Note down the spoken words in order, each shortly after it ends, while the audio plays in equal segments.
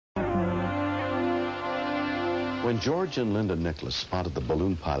When George and Linda Nicholas spotted the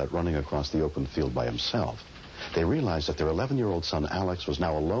balloon pilot running across the open field by himself, they realized that their 11-year-old son Alex was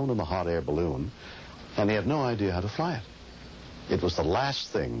now alone in the hot air balloon, and he had no idea how to fly it. It was the last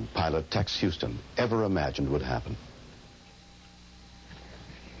thing pilot Tex Houston ever imagined would happen.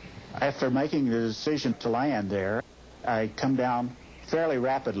 After making the decision to land there, I come down fairly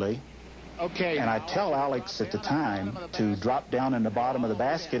rapidly. Okay. And I tell Alex at the time to drop down in the bottom of the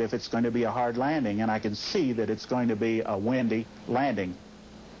basket if it's going to be a hard landing, and I can see that it's going to be a windy landing.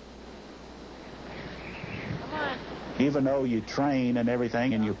 Come on. Even though you train and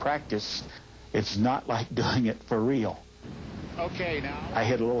everything and you practice, it's not like doing it for real. Okay, now. I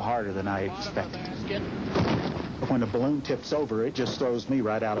hit a little harder than I expected. When the balloon tips over, it just throws me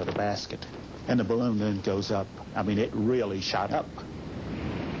right out of the basket. And the balloon then goes up. I mean, it really shot up.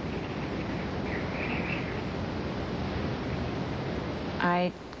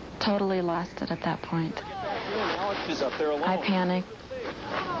 I totally lost it at that point. I panicked.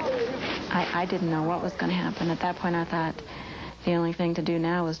 I didn't know what was going to happen. At that point, I thought the only thing to do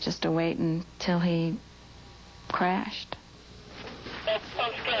now was just to wait until he crashed.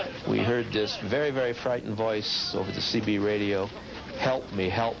 We heard this very, very frightened voice over the CB radio. Help me,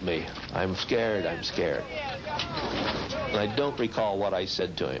 help me. I'm scared, I'm scared. And I don't recall what I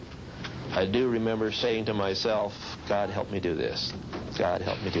said to him. I do remember saying to myself, God, help me do this. God,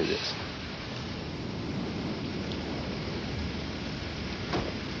 help me do this.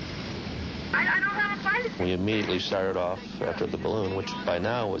 We immediately started off after the balloon, which by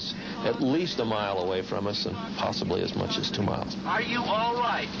now was at least a mile away from us and possibly as much as 2 miles. Are you all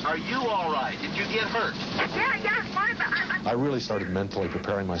right? Are you all right? Did you get hurt? Yeah, fine. I really started mentally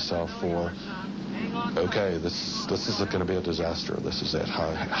preparing myself for, okay, this isn't going to be a disaster. This is it.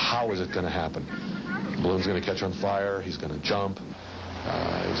 How is it going to happen? The balloon's going to catch on fire. He's going to jump.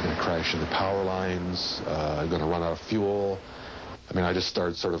 He's going to crash into power lines. Going to run out of fuel. I mean, I just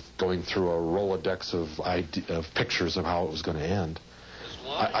started sort of going through a Rolodex of pictures of how it was going to end.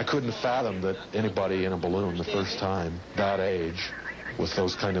 I couldn't fathom that anybody in a balloon the first time, that age, with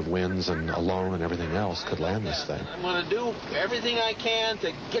those kind of winds and alone and everything else, could land this thing. I'm going to do everything I can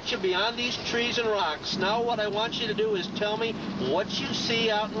to get you beyond these trees and rocks. Now what I want you to do is tell me what you see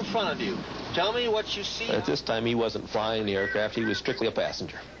out in front of you. Tell me what you see. At this time, he wasn't flying the aircraft. He was strictly a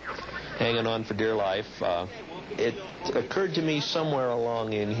passenger, hanging on for dear life. It occurred to me somewhere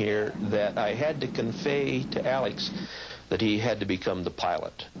along in here that I had to convey to Alex that he had to become the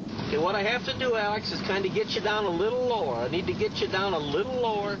pilot. Okay, what I have to do, Alex, is kind of get you down a little lower. I need to get you down a little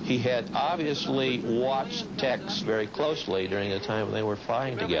lower. He had obviously watched Tex very closely during the time they were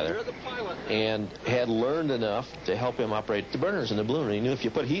flying together and had learned enough to help him operate the burners in the balloon. And he knew if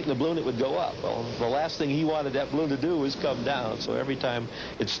you put heat in the balloon, it would go up. Well, the last thing he wanted that balloon to do was come down. So every time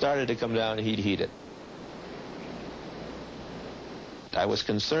it started to come down, he'd heat it. I was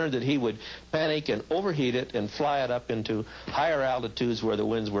concerned that he would panic and overheat it and fly it up into higher altitudes where the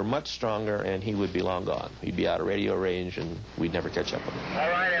winds were much stronger, and he would be long gone. He'd be out of radio range, and we'd never catch up with him. All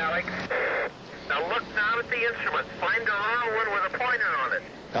right, Alex. Now look down at the instruments. Find the round one with a pointer on it.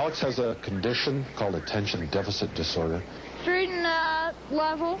 Alex has a condition called attention deficit disorder. Reading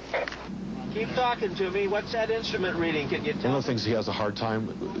level. Keep talking to me. What's that instrument reading? Can you tell me? One of the things he has a hard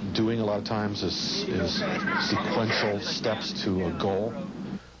time doing a lot of times is sequential steps to a goal.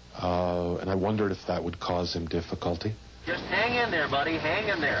 And I wondered if that would cause him difficulty. Just hang in there, buddy. Hang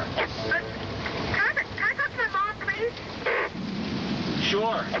in there. Can I talk to my mom, please?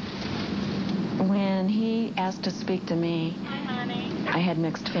 Sure. When he asked to speak to me, I had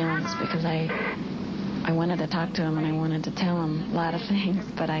mixed feelings because I wanted to talk to him and I wanted to tell him a lot of things,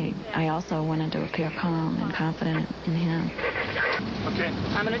 but I also wanted to appear calm and confident in him. Okay.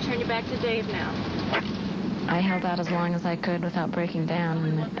 I'm going to turn you back to Dave now. I held out as long as I could without breaking down,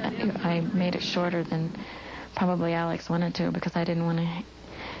 and I made it shorter than probably Alex wanted to because I didn't want to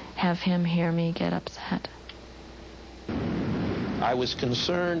have him hear me get upset. I was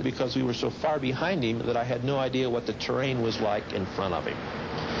concerned because we were so far behind him that I had no idea what the terrain was like in front of him.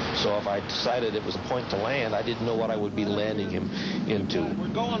 So if I decided it was a point to land, I didn't know what I would be landing him into.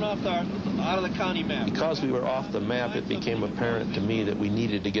 We're going out of the county map. Because we were off the map, it became apparent to me that we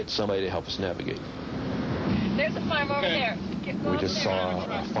needed to get somebody to help us navigate. There's a farm over there. We just saw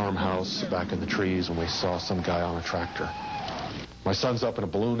a farmhouse back in the trees when we saw some guy on a tractor. My son's up in a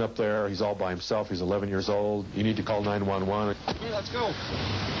balloon up there. He's all by himself. He's 11 years old. You need to call 911. Okay, let's go.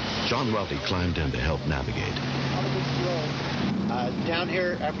 John Welty climbed in to help navigate. Down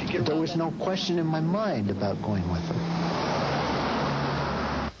here after you get There was no question in my mind about going with them.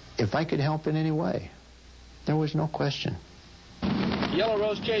 If I could help in any way, there was no question. Yellow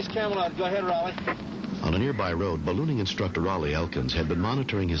Rose Chase Camelot. Go ahead, Raleigh. On a nearby road, ballooning instructor Raleigh Elkins had been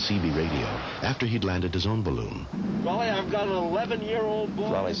monitoring his CB radio after he'd landed his own balloon. Raleigh, I've got an 11-year-old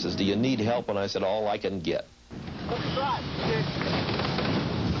boy. Raleigh says, do you need help? And I said, all I can get.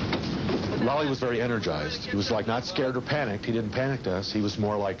 Raleigh was very energized. He was like not scared or panicked. He didn't panic us. He was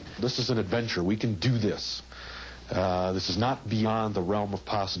more like, this is an adventure. We can do this. This is not beyond the realm of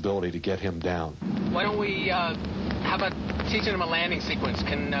possibility to get him down. Why don't we, how about teaching him a landing sequence?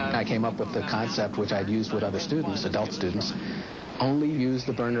 I came up with the concept, which I'd used with other students, adult students, only use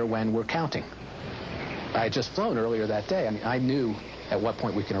the burner when we're counting. I had just flown earlier that day. I mean, I knew at what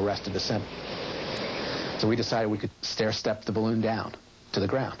point we can arrest a descent. So we decided we could stair-step the balloon down to the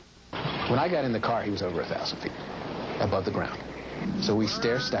ground. When I got in the car, he was over 1,000 feet above the ground. So we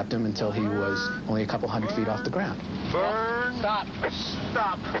stair-stepped him until he was only a couple hundred feet off the ground. Burn. Stop.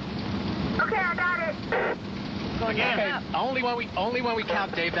 Stop. Okay, I got it. Again. Okay. Only when we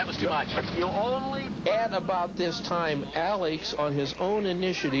count, Dave. That was too much. You only... At about this time, Alex, on his own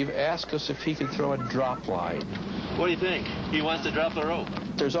initiative, asked us if he could throw a drop line. What do you think? He wants to drop the rope.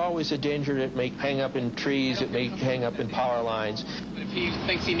 There's always a danger that it may hang up in trees, it may hang up in power lines. If he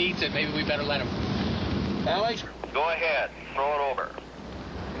thinks he needs it, maybe we better let him. Alex? Go ahead. Throw it over.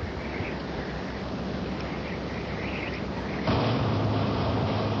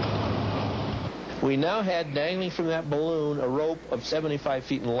 We now had dangling from that balloon a rope of 75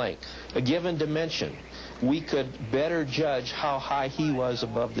 feet in length. A given dimension, we could better judge how high he was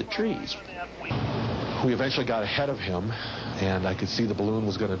above the trees. We eventually got ahead of him, and I could see the balloon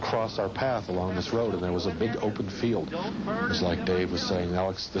was going to cross our path along this road, and there was a big open field. It was like Dave was saying,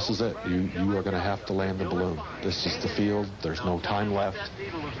 Alex, this is it. You are going to have to land the balloon. This is the field. There's no time left.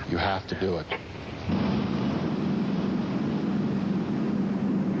 You have to do it.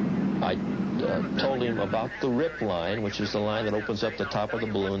 I told him about the rip line, which is the line that opens up the top of the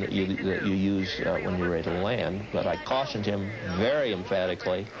balloon that you use when you're ready to land. But I cautioned him very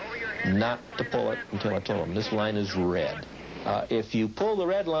emphatically not to pull it until I told him, this line is red. If you pull the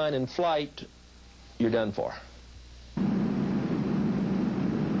red line in flight, you're done for.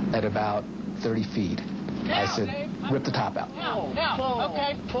 At about 30 feet, I said, rip the top out. Now,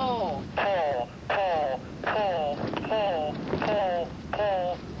 okay. Pull. Pull, pull, pull, pull, pull, pull,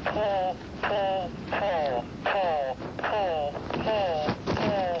 pull, pull, pull, pull, pull, pull, pull, pull, pull.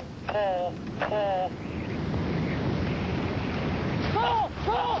 Pull, pull, pull. Pull,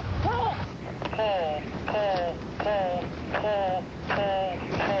 pull, pull, pull, pull,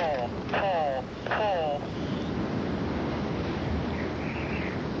 pull, pull, pull.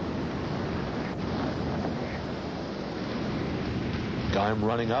 I'm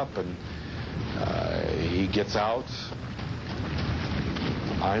running up, and he gets out.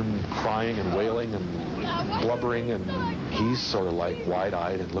 I'm crying and wailing and blubbering, and he's sort of like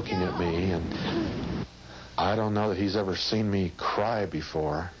wide-eyed and looking at me, and I don't know that he's ever seen me cry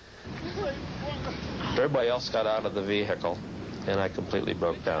before. Everybody else got out of the vehicle, and I completely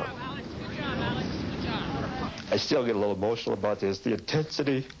broke down. I still get a little emotional about this. The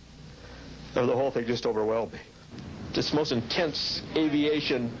intensity of the whole thing just overwhelmed me. It's the most intense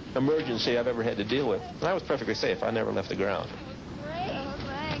aviation emergency I've ever had to deal with. And I was perfectly safe. I never left the ground.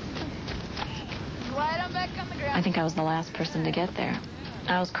 I think I was the last person to get there.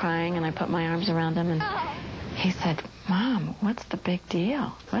 I was crying, and I put my arms around him, and he said, Mom, what's the big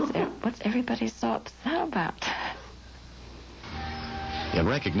deal? What's everybody so upset about? In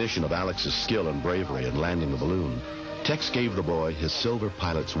recognition of Alex's skill and bravery in landing the balloon, Tex gave the boy his silver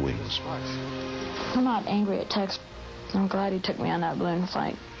pilot's wings. I'm not angry at Tex. I'm glad he took me on that balloon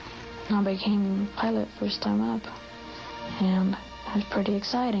flight. I became pilot first time up, and it was pretty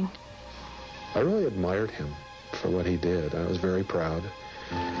exciting. I really admired him for what he did. I was very proud.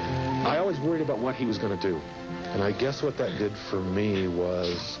 I always worried about what he was going to do. And I guess what that did for me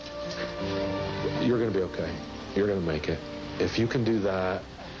was, you're going to be okay. You're going to make it. If you can do that,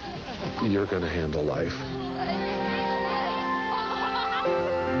 you're going to handle life.